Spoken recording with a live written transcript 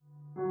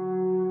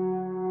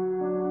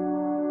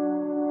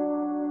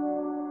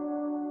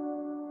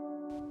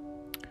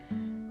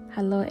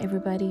Hello,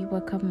 everybody.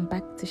 Welcome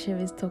back to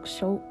Sherry's Talk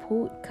Show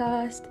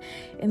podcast.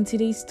 In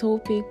today's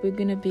topic, we're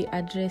going to be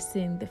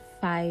addressing the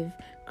 5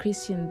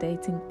 Christian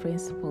dating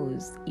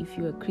principles. If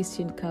you're a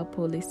Christian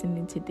couple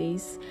listening to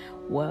this,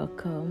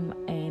 welcome.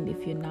 And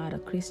if you're not a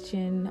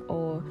Christian,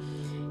 or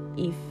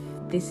if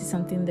this is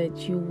something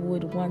that you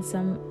would want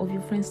some of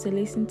your friends to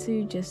listen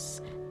to,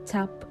 just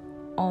tap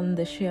on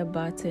the share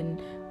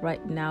button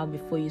right now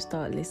before you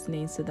start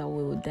listening so that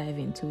we will dive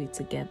into it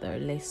together.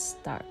 Let's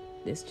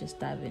just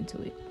dive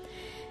into it.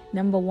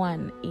 Number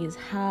 1 is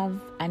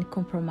have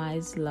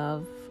uncompromised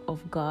love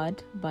of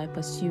God by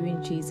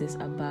pursuing Jesus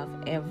above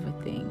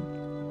everything.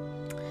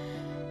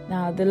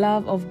 Now, the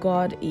love of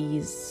God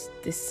is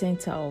the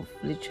center of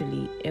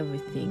literally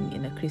everything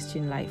in a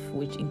Christian life,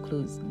 which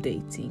includes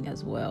dating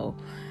as well.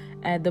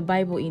 The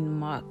Bible in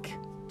Mark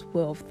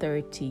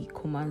 12:30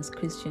 commands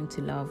Christians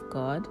to love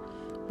God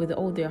with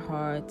all their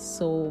heart,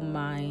 soul,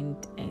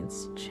 mind, and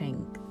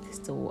strength.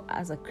 So,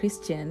 as a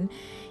Christian,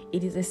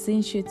 it is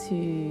essential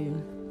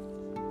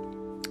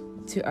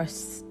to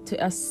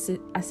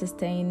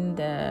ascertain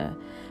the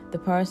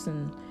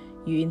person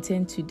you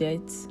intend to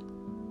date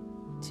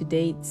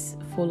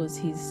follows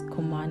his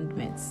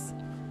commandments.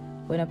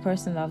 When a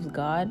person loves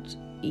God,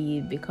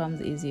 it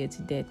becomes easier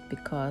to date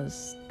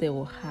because they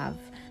will have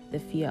the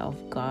fear of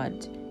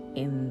God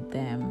in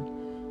them.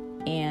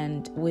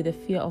 And with the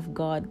fear of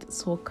God,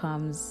 so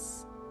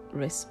comes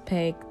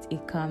respect.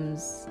 It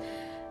comes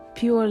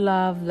pure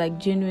love, like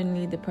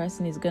genuinely the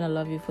person is gonna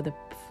love you for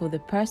the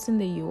person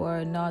that you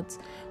are, not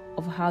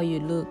of how you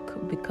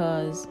look,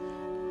 because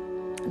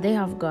they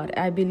have God.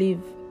 I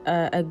believe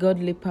a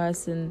godly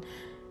person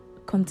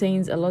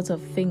contains a lot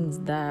of things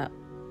that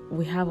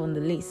we have on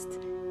the list.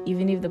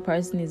 Even if the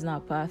person is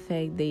not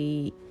perfect,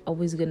 they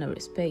always gonna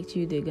respect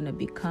you, they're gonna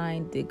be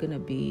kind, they're gonna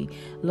be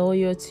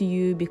loyal to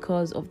you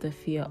because of the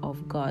fear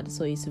of God.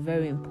 So it's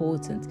very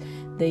important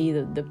that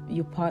either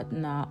your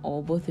partner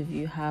or both of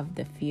you have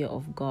the fear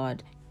of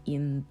God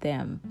in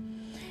them.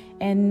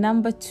 And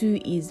number 2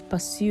 is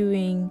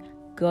pursuing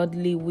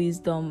godly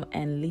wisdom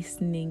and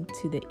listening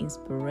to the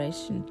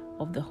inspiration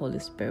of the Holy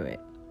Spirit.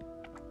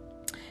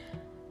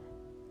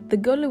 The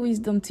godly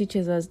wisdom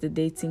teaches us, the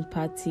dating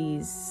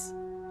parties,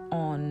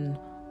 on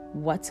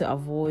what to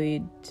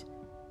avoid,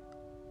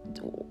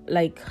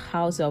 like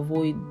how to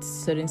avoid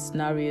certain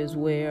scenarios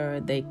where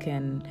they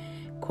can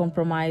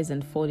compromise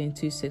and fall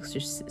into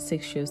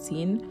sexual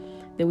sin.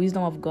 The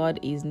wisdom of God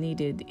is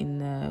needed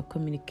in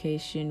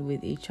communication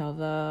with each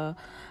other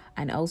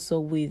and also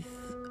with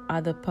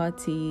other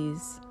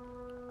parties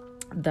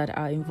that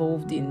are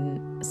involved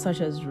in, such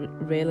as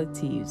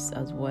relatives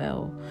as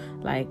well.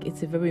 Like,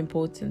 it's very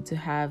important to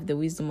have the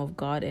wisdom of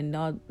God and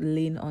not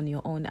lean on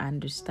your own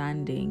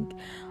understanding.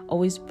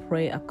 Always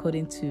pray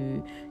according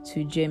to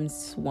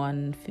James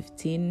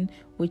 1:15,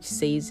 which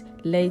says,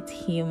 let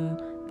him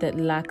that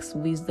lacks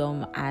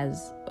wisdom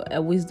as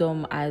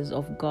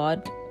of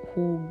God,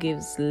 who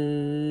gives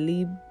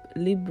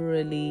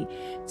liberally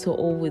to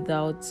all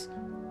without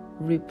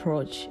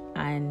reproach,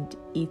 and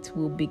it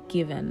will be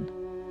given.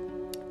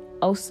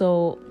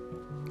 Also,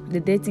 the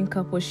dating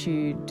couple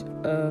should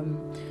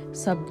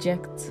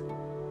subject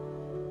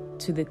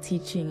to the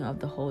teaching of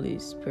the Holy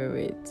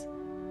Spirit,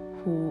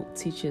 who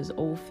teaches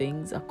all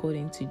things,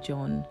 according to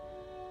John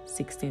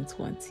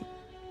 16:20.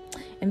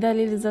 And that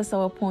leads us to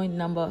our point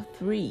number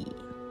 3.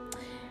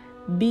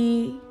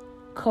 Be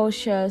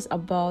cautious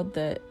about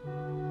the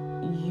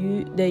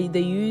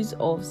use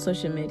of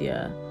social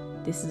media.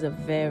 This is a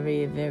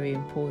very, very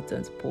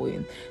important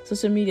point.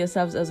 Social media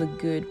serves as a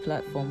good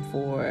platform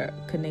for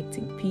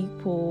connecting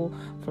people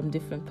from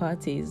different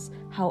parties.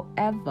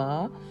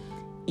 However,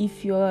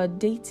 if you're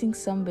dating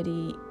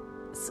somebody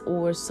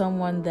or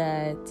someone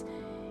that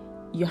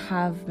you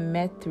have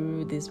met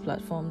through these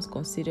platforms,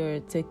 consider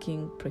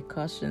taking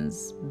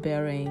precautions,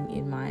 bearing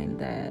in mind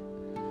that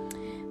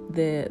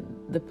the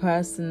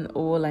person,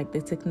 or like the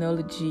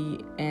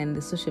technology and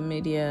the social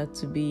media,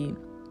 to be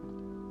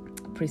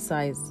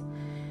precise.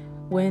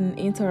 When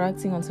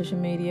interacting on social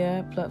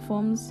media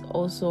platforms,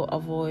 also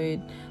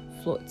avoid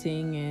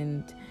flirting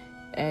and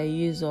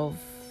use of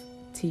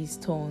tease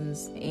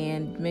tones,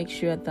 and make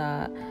sure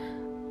that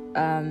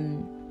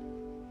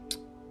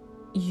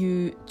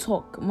you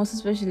talk. Most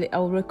especially, I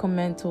would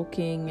recommend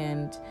talking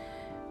and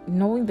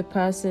knowing the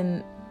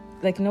person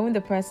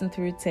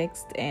through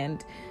text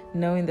and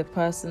knowing the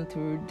person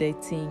through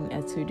dating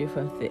are two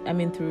different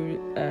things. Through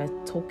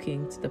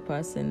talking to the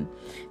person.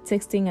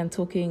 Texting and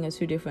talking are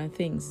two different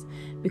things,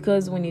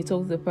 because when you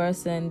talk to the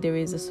person, there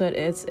is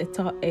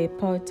a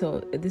part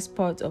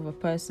of a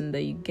person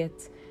that you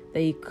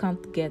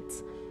can't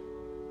get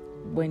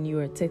when you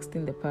are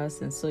texting the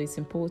person. So it's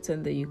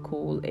important that you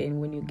call, and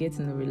when you get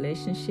in a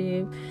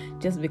relationship,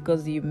 just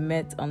because you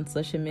met on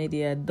social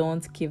media,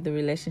 don't keep the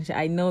relationship.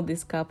 I know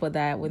this couple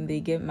that when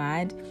they get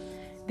mad,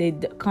 they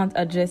can't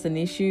address an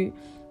issue,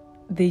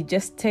 they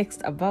just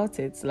text about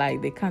it.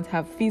 Like, they can't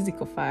have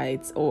physical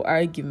fights or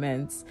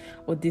arguments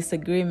or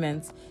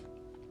disagreements.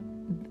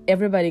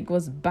 everybody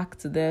goes back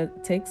to their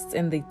texts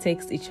and they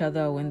text each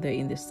other when they're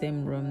in the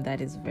same room. That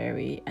is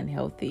very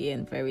unhealthy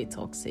and very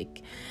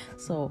toxic.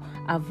 So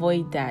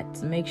avoid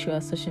that. Make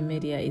sure social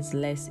media is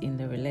less in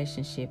the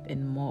relationship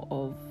and more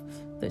of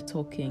the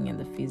talking and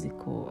the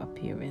physical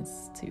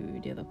appearance to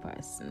the other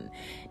person.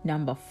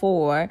 Number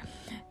 4,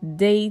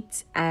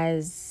 date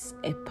as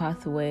a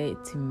pathway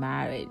to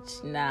marriage.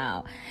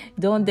 Now,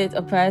 don't date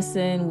a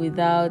person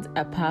without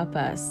a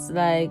purpose.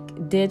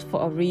 Like, date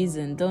for a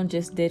reason. Don't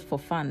just date for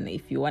fun.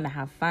 If you want to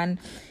have fun,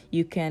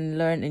 you can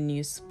learn a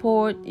new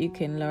sport. You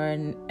can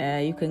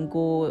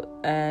go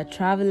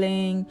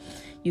traveling.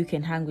 You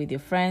can hang with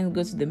your friends,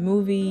 go to the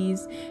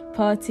movies,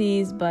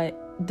 parties, but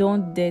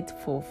don't date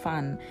for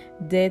fun.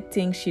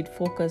 Dating should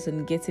focus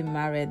on getting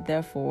married.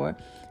 Therefore,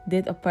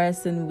 date a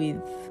person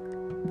with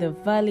the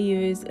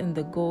values and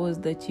the goals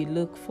that you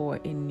look for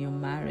in your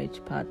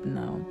marriage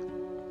partner.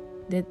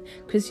 That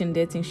Christian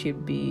dating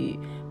should be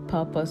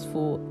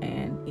purposeful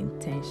and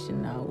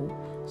intentional.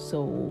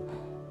 So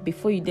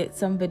before you date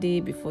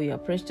somebody, before you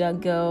approach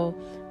that girl,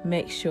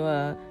 make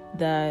sure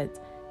that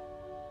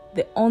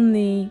the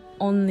only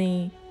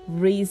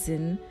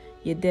reason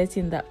you're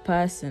dating that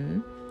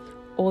person,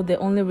 or the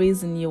only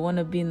reason you want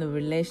to be in a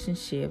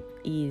relationship,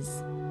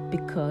 is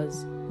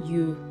because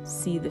you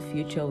see the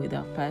future with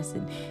that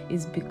person,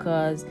 is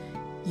because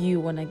you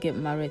want to get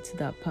married to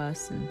that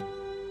person.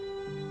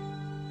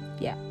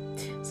 Yeah.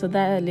 So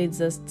that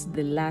leads us to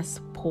the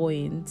last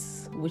point,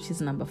 which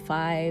is number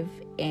 5,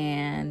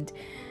 and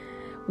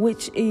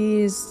which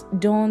is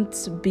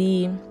don't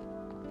be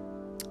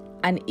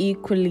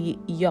unequally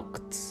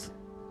yoked.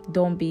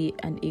 Don't be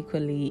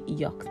unequally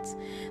yoked.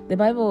 The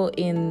Bible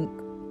in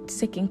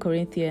 2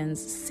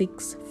 Corinthians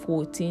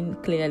 6:14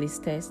 clearly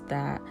states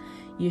that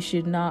you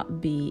should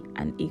not be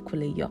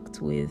unequally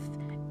yoked with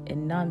a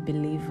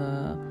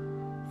non-believer,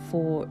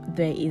 for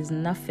there is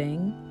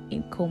nothing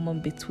in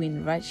common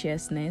between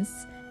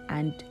righteousness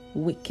and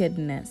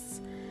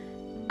wickedness,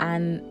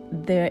 and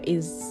there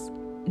is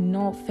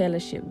no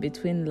fellowship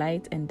between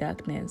light and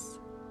darkness.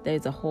 There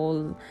is the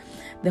whole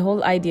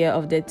idea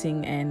of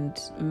dating and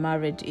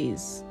marriage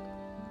is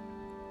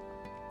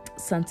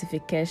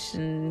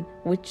sanctification,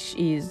 which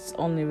is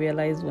only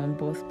realized when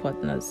both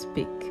partners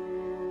speak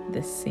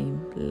the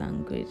same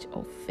language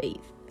of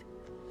faith.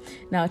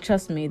 Now,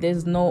 trust me, there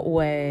is no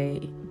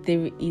way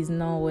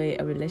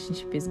a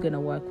relationship is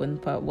gonna work when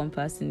one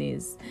person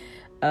is,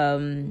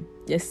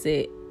 just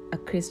say, a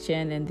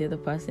Christian and the other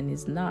person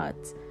is not.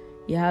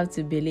 You have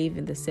to believe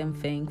in the same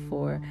thing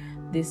for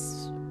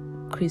this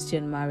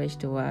Christian marriage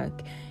to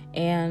work,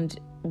 and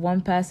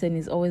one person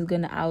is always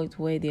gonna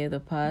outweigh the other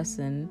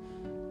person.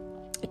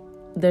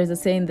 There's a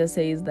saying that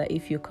says that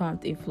if you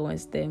can't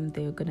influence them,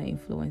 they're gonna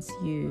influence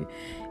you.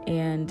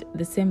 And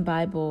the same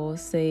Bible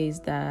says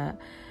that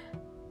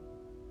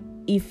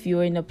if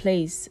you're in a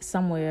place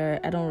somewhere,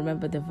 I don't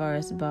remember the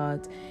verse,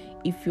 but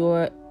if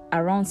you're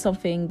around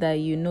something that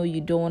you know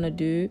you don't want to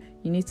do,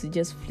 you need to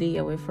just flee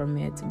away from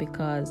it,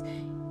 because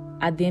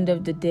at the end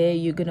of the day,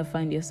 you're going to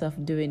find yourself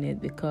doing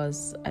it,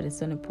 because at a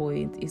certain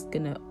point, it's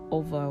going to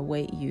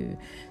overweight you.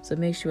 So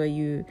make sure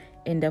you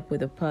end up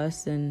with a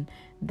person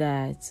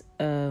that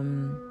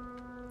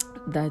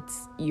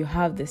you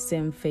have the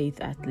same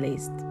faith, at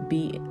least.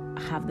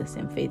 Have the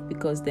same faith,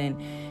 because then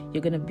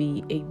you're going to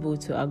be able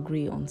to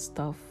agree on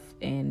stuff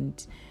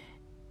and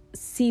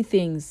see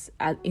things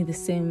in the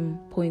same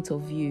point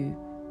of view.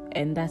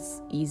 And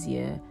that's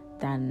easier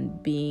than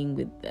being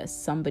with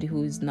somebody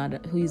who is an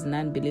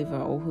unbeliever,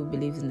 or who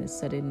believes in a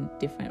certain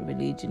different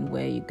religion,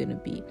 where you're going to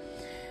be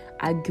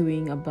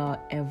arguing about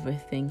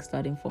everything,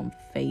 starting from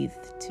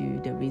faith to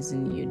the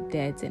reason you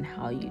date and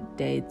how you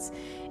date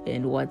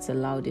and what's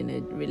allowed in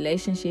a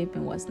relationship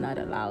and what's not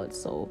allowed.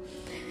 So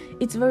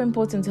it's very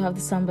important to have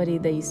somebody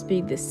that you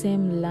speak the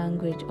same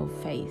language of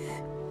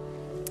faith.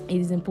 It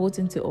is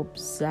important to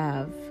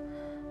observe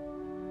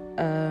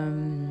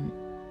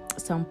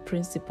some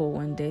principle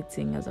when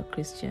dating as a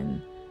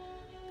Christian.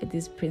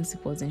 These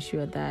principles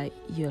ensure that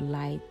your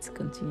light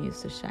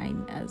continues to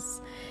shine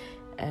as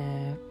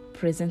a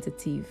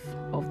representative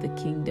of the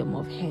kingdom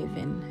of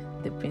heaven.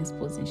 The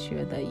principles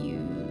ensure that you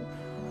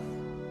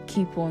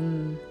keep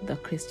on the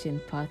Christian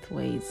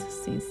pathways,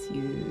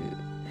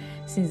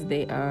 since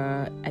they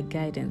are a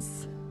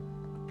guidance.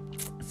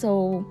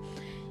 So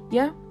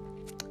yeah,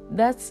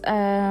 that's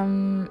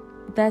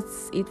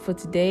it for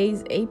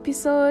today's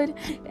episode,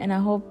 and I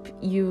hope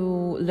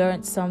you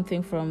learned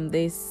something from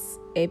this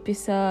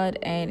episode.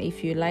 And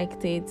if you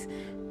liked it,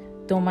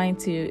 don't mind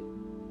to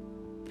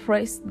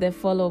press the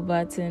follow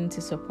button to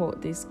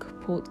support this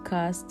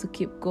podcast to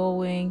keep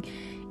going,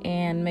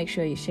 and make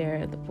sure you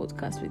share the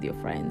podcast with your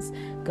friends.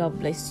 God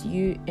bless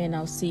you, and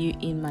I'll see you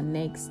in my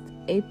next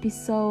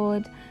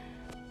episode.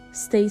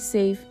 Stay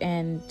safe,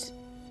 and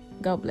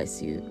God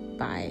bless you.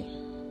 Bye.